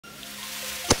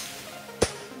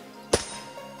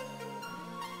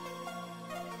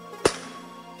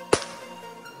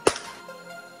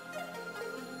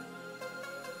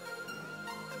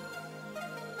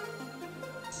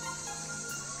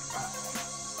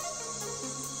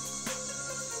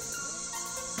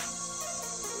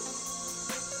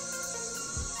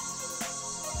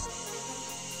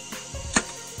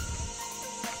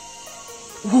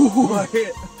Ooh, I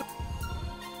hit.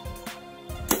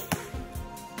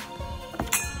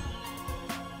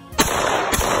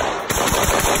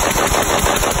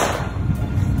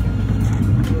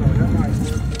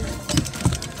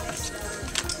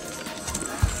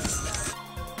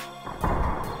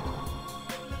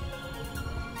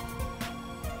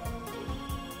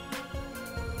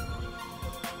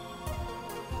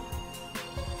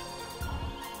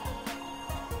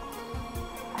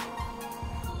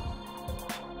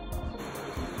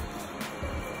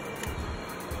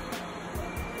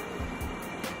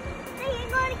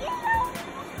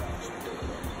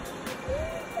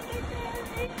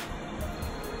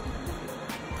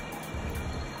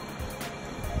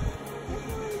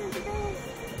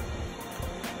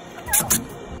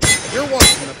 You're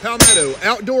watching the Palmetto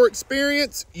Outdoor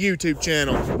Experience YouTube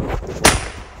channel.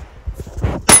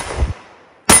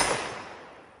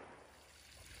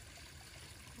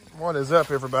 What is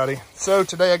up, everybody? So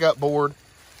today I got bored.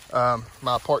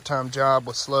 My part-time job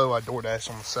was slow. I DoorDash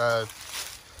on the side.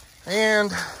 And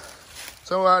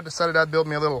so I decided I'd build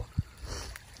me a little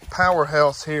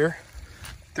powerhouse here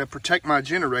to protect my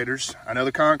generators. I know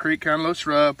the concrete kind of looks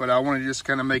rough, but I want to just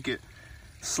kind of make it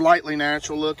slightly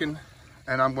natural looking.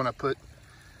 And I'm going to put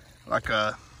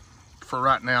for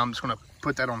right now, I'm just going to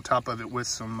put that on top of it with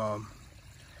some,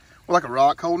 like a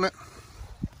rock holding it.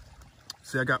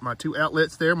 See, I got my 2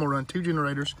 outlets there. I'm going to run 2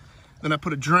 generators. Then I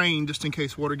put a drain just in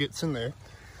case water gets in there.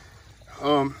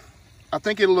 I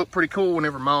think it'll look pretty cool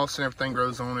whenever moss and everything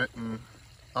grows on it and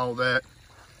all that.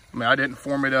 I mean, I didn't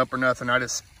form it up or nothing. I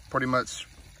just pretty much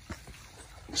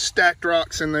stacked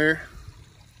rocks in there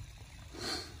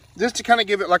just to kind of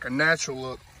give it like a natural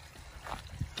look.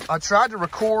 I tried to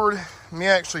record me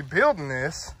actually building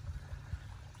this,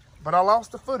 but I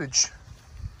lost the footage.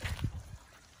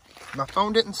 My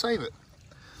phone didn't save it.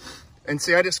 And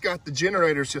see, I just got the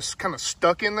generators just kind of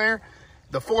stuck in there.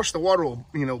 The force, the water will,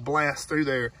 you know, blast through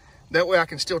there. That way I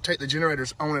can still take the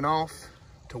generators on and off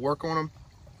to work on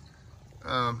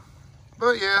them.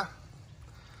 But yeah,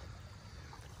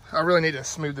 I really need to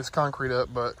smooth this concrete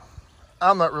up, but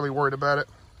I'm not really worried about it.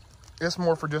 It's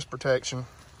more for just protection.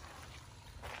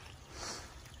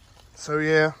 So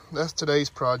yeah, that's today's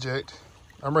project.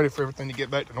 I'm ready for everything to get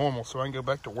back to normal so I can go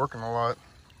back to working a lot.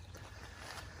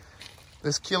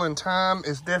 This killing time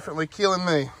is definitely killing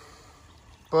me.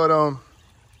 But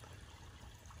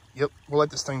yep, we'll let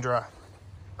this thing dry.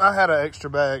 I had an extra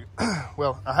bag,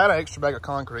 well, I had an extra bag of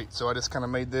concrete, so I just kind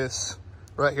of made this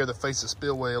right here, the face of the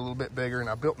spillway, a little bit bigger, and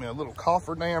I built me a little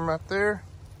cofferdam right there.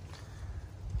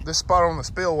 This spot on the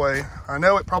spillway, I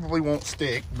know it probably won't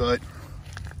stick, but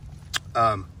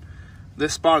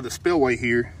this spot of the spillway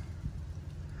here,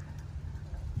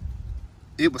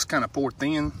 it was kind of poured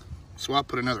thin, so I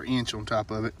put another inch on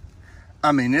top of it.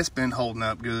 I mean, it's been holding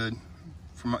up good.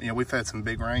 From, you know, we've had some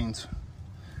big rains,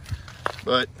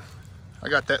 but I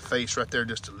got that face right there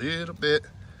just a little bit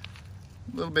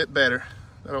better.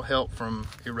 That'll help from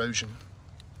erosion.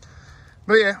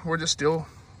 But yeah, we're just still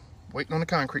waiting on the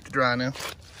concrete to dry now.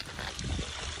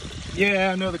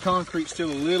 Yeah, I know the concrete's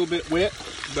still a little bit wet,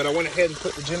 but I went ahead and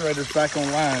put the generators back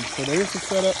online. So there's the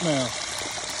setup now.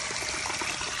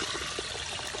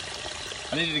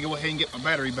 I needed to go ahead and get my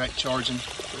battery back charging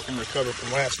so I can recover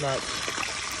from last night.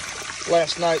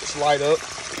 Last night's light up.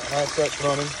 Now that's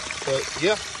running. But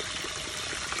yeah,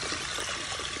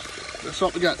 that's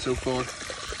what we got so far.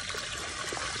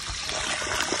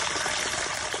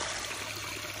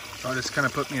 So I just kind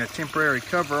of put me a temporary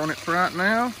cover on it for right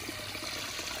now.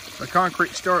 The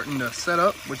concrete's starting to set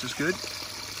up, which is good.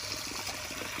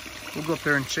 We'll go up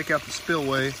there and check out the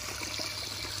spillway.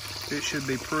 It should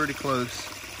be pretty close.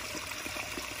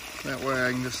 That way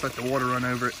I can just let the water run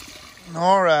over it.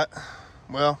 All right,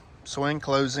 well, so in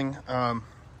closing,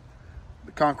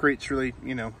 the concrete's really,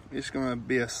 you know, it's gonna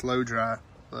be a slow dry,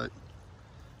 but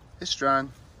it's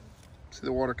drying. See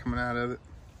the water coming out of it.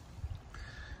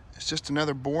 It's just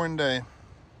another boring day.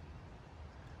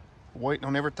 Waiting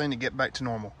on everything to get back to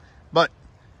normal. But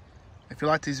if you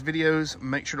like these videos,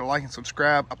 make sure to like and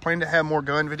subscribe. I plan to have more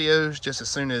gun videos just as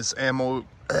soon as ammo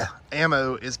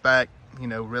is back, you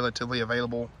know, relatively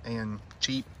available and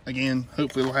cheap again.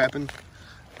 Hopefully it'll happen.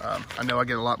 I know I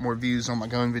get a lot more views on my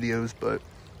gun videos, but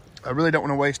I really don't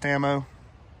want to waste ammo.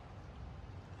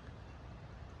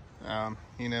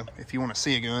 You know, if you want to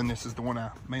see a gun, this is the one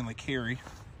I mainly carry.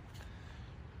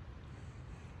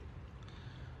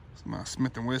 It's my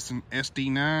Smith & Wesson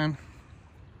SD9.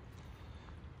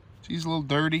 She's a little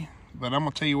dirty, but I'm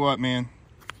gonna tell you what, man,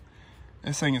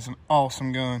 this thing is an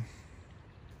awesome gun.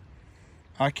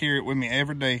 I carry it with me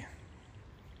every day.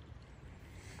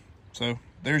 So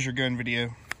there's your gun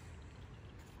video.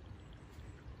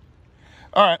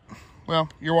 All right, well,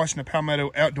 you're watching the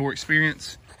Palmetto Outdoor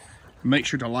Experience. Make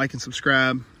sure to like and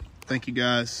subscribe. Thank you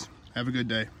guys. Have a good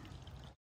day.